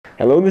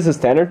Hello, this is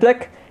Tanner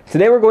Tech.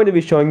 Today we're going to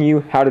be showing you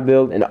how to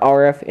build an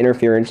RF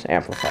interference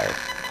amplifier.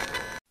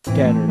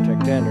 Tanner Tech,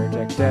 Tanner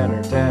Tech,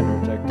 Tanner,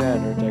 Tanner Tech,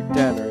 Tanner Tech,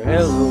 Tanner.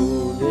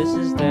 Hello, this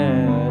is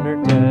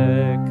Tanner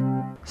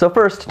Tech. So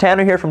first,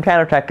 Tanner here from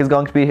Tanner Tech is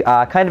going to be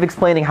kind of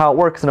explaining how it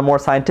works in a more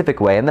scientific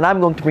way, and then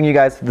I'm going to bring you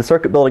guys through the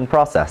circuit building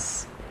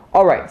process.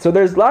 Alright, so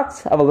there's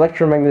lots of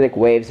electromagnetic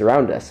waves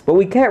around us, but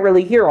we can't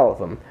really hear all of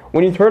them.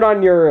 When you turn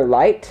on your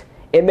light,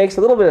 it makes a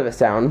little bit of a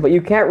sound, but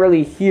you can't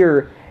really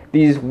hear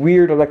these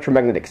weird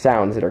electromagnetic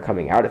sounds that are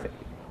coming out of it.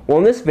 Well,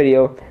 in this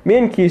video, me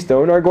and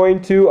Keystone are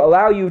going to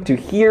allow you to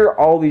hear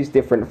all these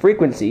different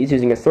frequencies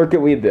using a circuit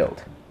we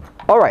built.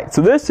 Alright,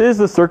 so this is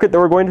the circuit that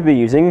we're going to be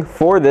using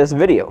for this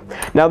video.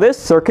 Now this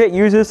circuit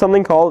uses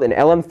something called an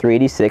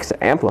LM386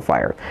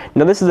 amplifier.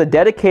 Now this is a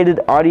dedicated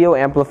audio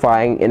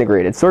amplifying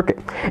integrated circuit.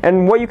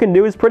 And what you can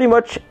do is pretty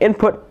much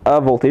input a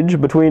voltage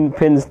between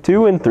pins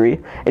 2 and 3,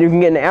 and you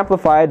can get an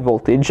amplified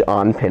voltage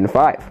on pin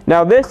 5.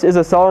 Now this is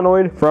a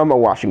solenoid from a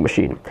washing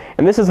machine.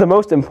 And this is the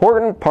most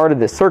important part of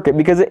this circuit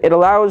because it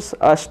allows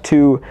us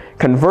to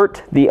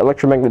convert the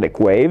electromagnetic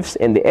waves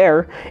in the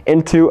air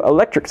into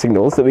electric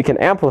signals that we can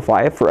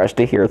amplify for us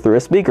to hear through a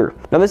speaker.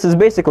 Now this is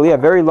basically a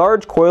very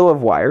large coil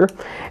of wire,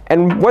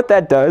 and what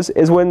that does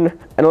is when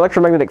an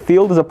electromagnetic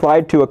field is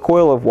applied to a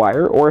coil of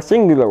wire or a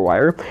singular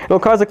wire, it'll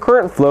cause a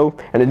current flow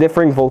and a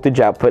differing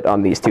voltage output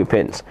on these two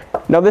pins.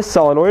 Now this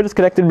solenoid is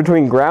connected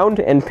between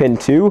ground and pin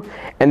 2,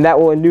 and that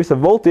will induce a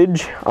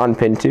voltage on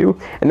pin 2,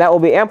 and that will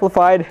be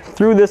amplified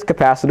through this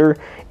capacitor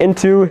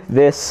into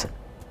this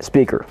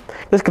speaker.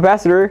 This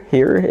capacitor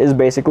here is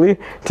basically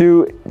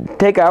to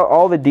take out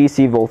all the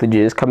DC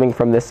voltages coming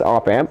from this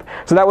op amp,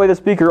 so that way the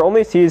speaker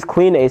only sees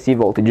clean AC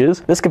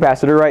voltages. This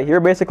capacitor right here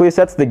basically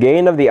sets the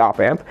gain of the op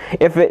amp.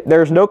 If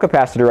there's no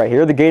capacitor right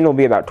here, the gain will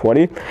be about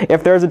 20.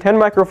 If there's a 10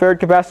 microfarad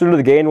capacitor,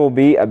 the gain will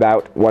be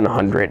about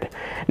 100.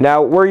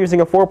 Now we're using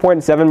a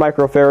 4.7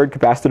 microfarad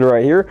capacitor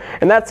right here,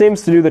 and that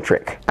seems to do the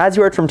trick. As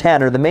you heard from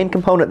Tanner, the main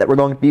component that we're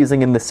going to be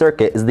using in this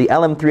circuit is the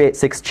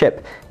LM386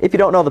 chip. If you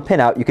don't know the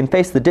pinout, you can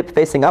face the dip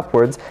facing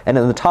upwards, and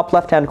in the top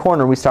left hand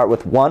corner we start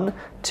with 1,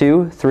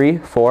 2, 3,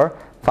 4,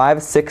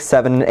 5, 6,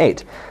 7, and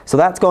 8. So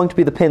that's going to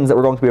be the pins that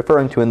we're going to be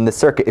referring to in this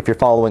circuit if you're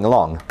following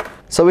along.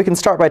 So we can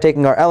start by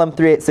taking our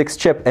LM386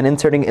 chip and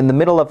inserting it in the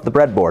middle of the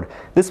breadboard.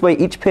 This way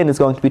each pin is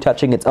going to be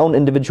touching its own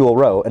individual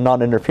row and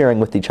not interfering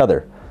with each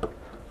other.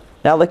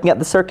 Now looking at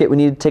the circuit, we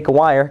need to take a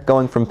wire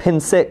going from pin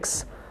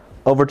 6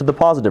 over to the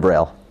positive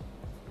rail.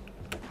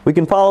 We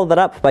can follow that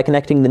up by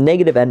connecting the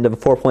negative end of a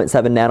 4.7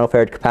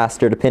 nanofarad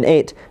capacitor to pin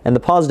 8 and the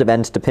positive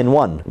end to pin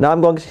 1. Now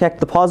I'm going to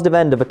connect the positive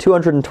end of a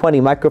 220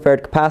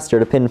 microfarad capacitor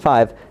to pin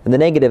 5 and the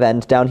negative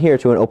end down here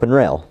to an open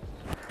rail.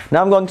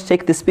 Now I'm going to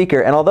take this speaker,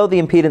 and although the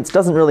impedance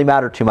doesn't really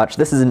matter too much,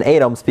 this is an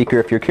 8 ohm speaker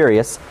if you're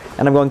curious,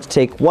 and I'm going to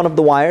take one of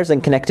the wires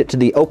and connect it to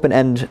the open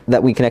end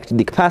that we connected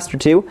the capacitor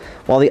to,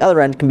 while the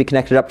other end can be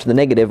connected up to the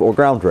negative or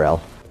ground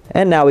rail.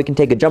 And now we can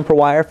take a jumper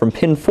wire from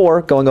pin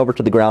 4 going over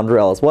to the ground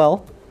rail as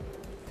well.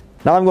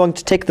 Now I'm going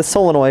to take the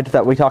solenoid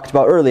that we talked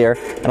about earlier,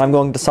 and I'm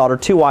going to solder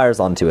 2 wires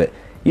onto it.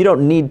 You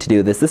don't need to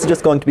do this. This is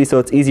just going to be so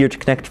it's easier to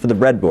connect for the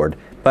breadboard.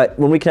 But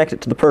when we connect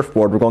it to the perf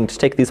board, we're going to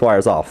take these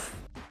wires off.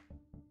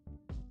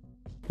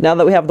 Now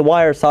that we have the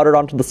wires soldered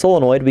onto the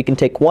solenoid, we can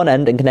take one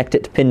end and connect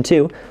it to pin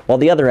 2, while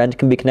the other end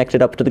can be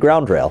connected up to the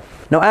ground rail.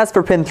 Now as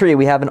for pin 3,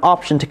 we have an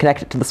option to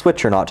connect it to the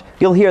switch or not.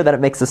 You'll hear that it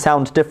makes a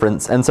sound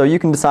difference, and so you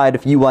can decide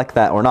if you like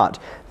that or not.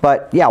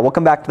 But yeah, we'll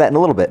come back to that in a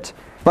little bit.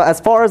 But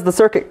as far as the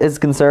circuit is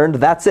concerned,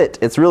 that's it.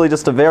 It's really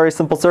just a very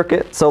simple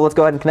circuit, so let's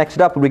go ahead and connect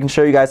it up and we can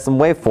show you guys some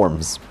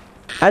waveforms.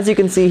 As you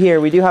can see here,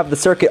 we do have the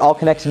circuit all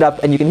connected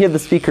up and you can hear the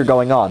speaker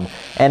going on.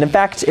 And in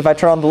fact, if I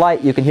turn on the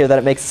light, you can hear that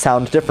it makes a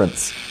sound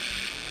difference.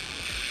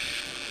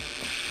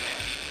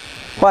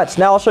 But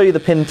now I'll show you the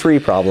pin 3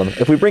 problem.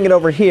 If we bring it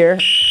over here,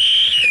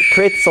 it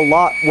creates a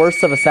lot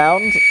worse of a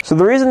sound. So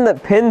the reason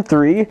that pin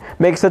 3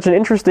 makes such an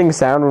interesting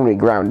sound when we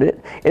ground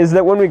it is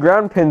that when we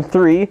ground pin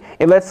 3,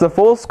 it lets the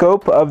full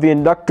scope of the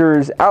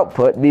inductor's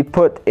output be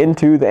put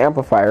into the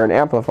amplifier and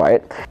amplify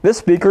it. This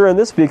speaker and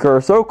this speaker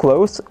are so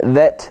close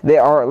that they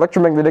are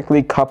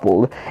electromagnetically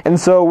coupled, and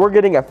so we're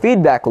getting a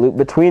feedback loop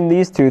between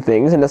these two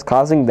things, and it's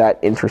causing that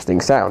interesting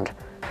sound.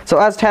 So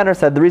as Tanner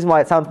said, the reason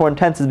why it sounds more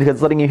intense is because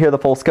it's letting you hear the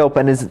full scope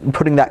and is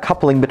putting that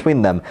coupling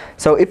between them.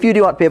 So if you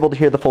do want to be able to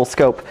hear the full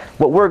scope,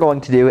 what we're going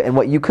to do, and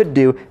what you could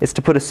do, is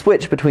to put a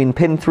switch between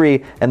pin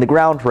 3 and the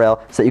ground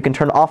rail so that you can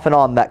turn off and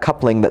on that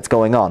coupling that's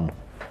going on.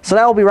 So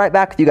now we'll be right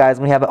back with you guys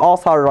when we have it all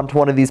soldered onto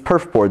one of these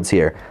perf boards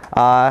here.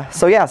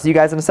 So yeah, see you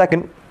guys in a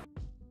second.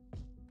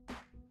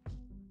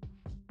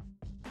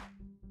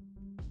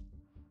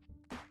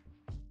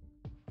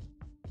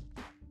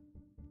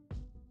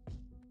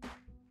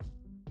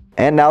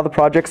 And now the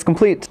project's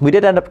complete. We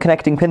did end up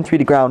connecting pin 3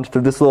 to ground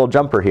through this little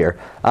jumper here.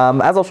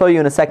 As I'll show you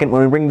in a second,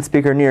 when we bring the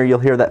speaker near, you'll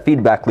hear that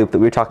feedback loop that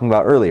we were talking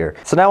about earlier.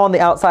 So now on the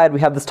outside,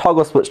 we have this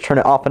toggle switch to turn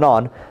it off and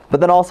on,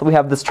 but then also we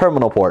have this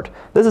terminal port.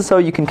 This is so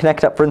you can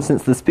connect up, for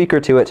instance, the speaker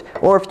to it,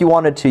 or if you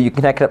wanted to, you can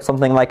connect up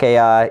something like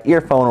a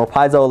earphone or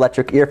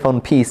piezoelectric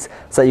earphone piece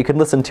so that you can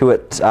listen to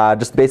it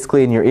just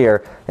basically in your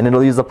ear, and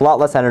it'll use up a lot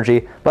less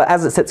energy, but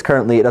as it sits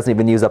currently, it doesn't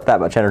even use up that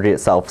much energy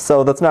itself,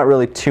 so that's not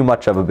really too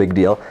much of a big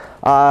deal.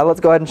 Let's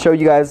go ahead and show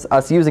you guys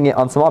us using it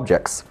on some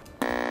objects.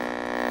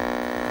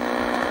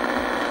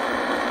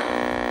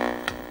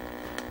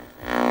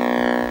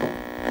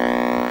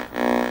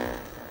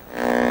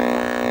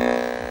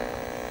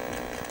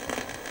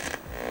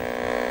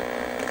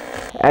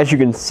 As you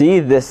can see,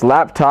 this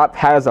laptop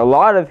has a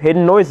lot of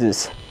hidden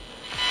noises.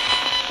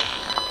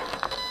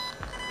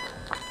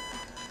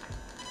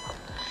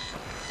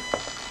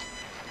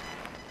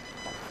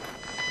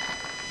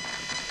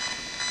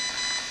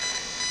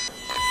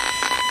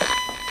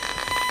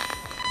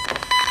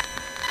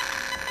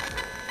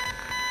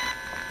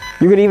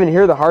 You can even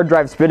hear the hard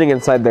drive spinning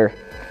inside there.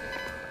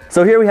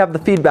 So here we have the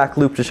feedback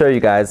loop to show you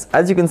guys.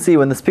 As you can see,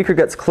 when the speaker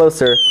gets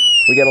closer,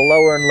 we get a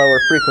lower and lower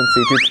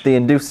frequency due to the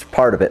induced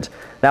part of it.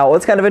 Now,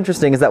 what's kind of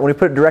interesting is that when we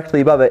put it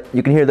directly above it,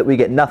 you can hear that we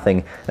get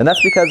nothing. And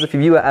that's because if you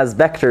view it as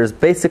vectors,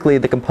 basically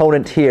the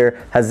component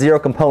here has 0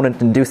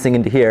 component inducing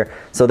into here,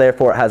 so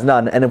therefore it has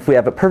none. And if we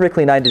have it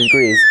perfectly 90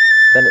 degrees,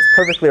 then it's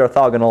perfectly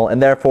orthogonal,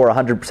 and therefore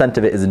 100%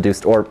 of it is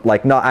induced, or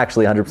like not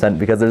actually 100%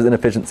 because there's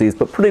inefficiencies,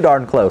 but pretty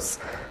darn close.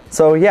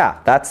 So yeah,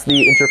 that's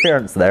the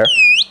interference there.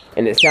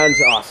 And it sounds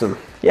awesome.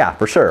 Yeah,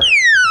 for sure.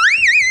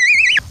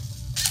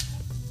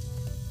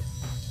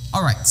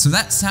 Alright, so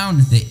that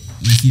sound that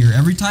you hear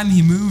every time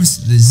he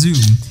moves the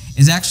zoom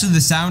is actually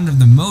the sound of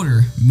the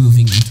motor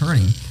moving and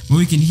turning. But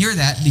we can hear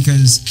that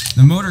because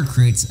the motor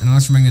creates an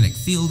electromagnetic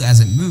field as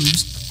it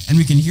moves, and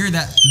we can hear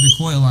that through the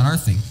coil on our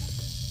thing.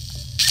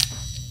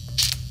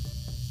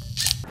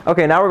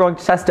 Okay, now we're going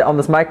to test it on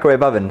this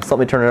microwave oven. So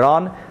let me turn it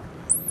on.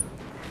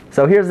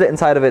 So here's the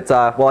inside of its,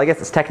 well, I guess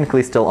it's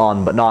technically still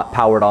on, but not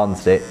powered on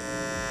state.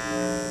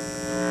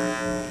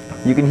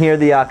 You can hear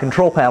the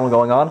control panel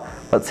going on.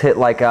 Let's hit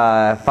like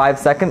 5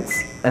 seconds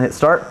and hit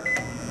start.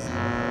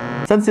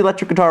 Since the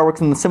electric guitar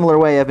works in the similar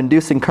way of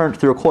inducing current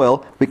through a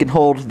coil, we can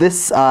hold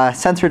this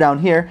sensor down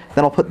here,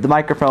 then I'll put the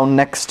microphone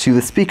next to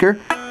the speaker,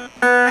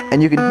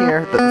 and you can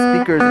hear that the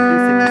speaker is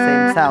inducing the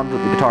same sound that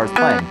the guitar is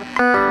playing.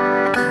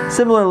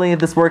 Similarly,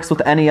 this works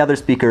with any other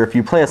speaker. If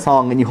you play a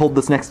song and you hold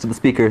this next to the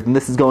speaker, then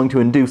this is going to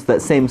induce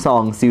that same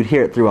song, so you'd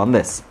hear it through on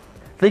this.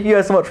 Thank you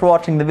guys so much for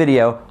watching the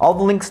video. All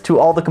the links to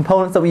all the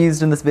components that we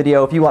used in this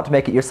video, if you want to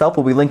make it yourself,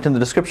 will be linked in the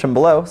description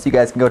below, so you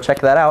guys can go check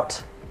that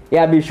out.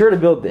 Yeah, be sure to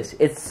build this.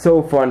 It's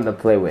so fun to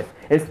play with.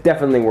 It's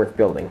definitely worth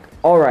building.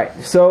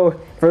 Alright, so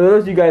for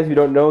those of you guys who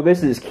don't know,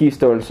 this is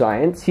Keystone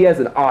Science. He has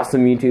an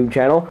awesome YouTube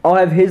channel. I'll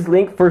have his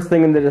link first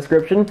thing in the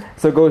description,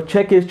 so go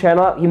check his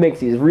channel out. He makes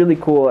these really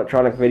cool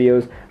electronic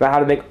videos about how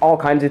to make all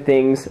kinds of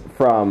things,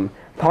 from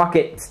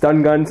pocket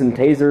stun guns and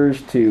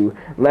tasers to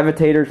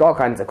levitators, all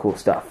kinds of cool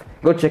stuff.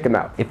 Go check him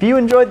out. If you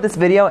enjoyed this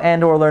video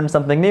and or learned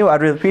something new,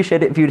 I'd really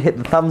appreciate it if you'd hit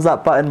the thumbs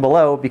up button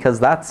below, because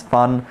that's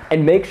fun.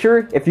 And make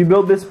sure, if you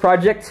build this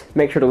project,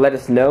 make sure to let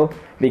us know,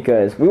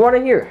 because we want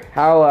to hear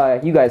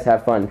how you guys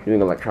have fun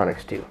doing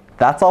electronics too.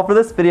 That's all for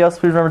this video, so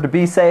please remember to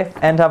be safe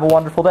and have a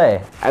wonderful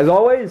day. As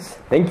always,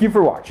 thank you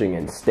for watching,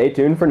 and stay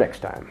tuned for next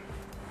time.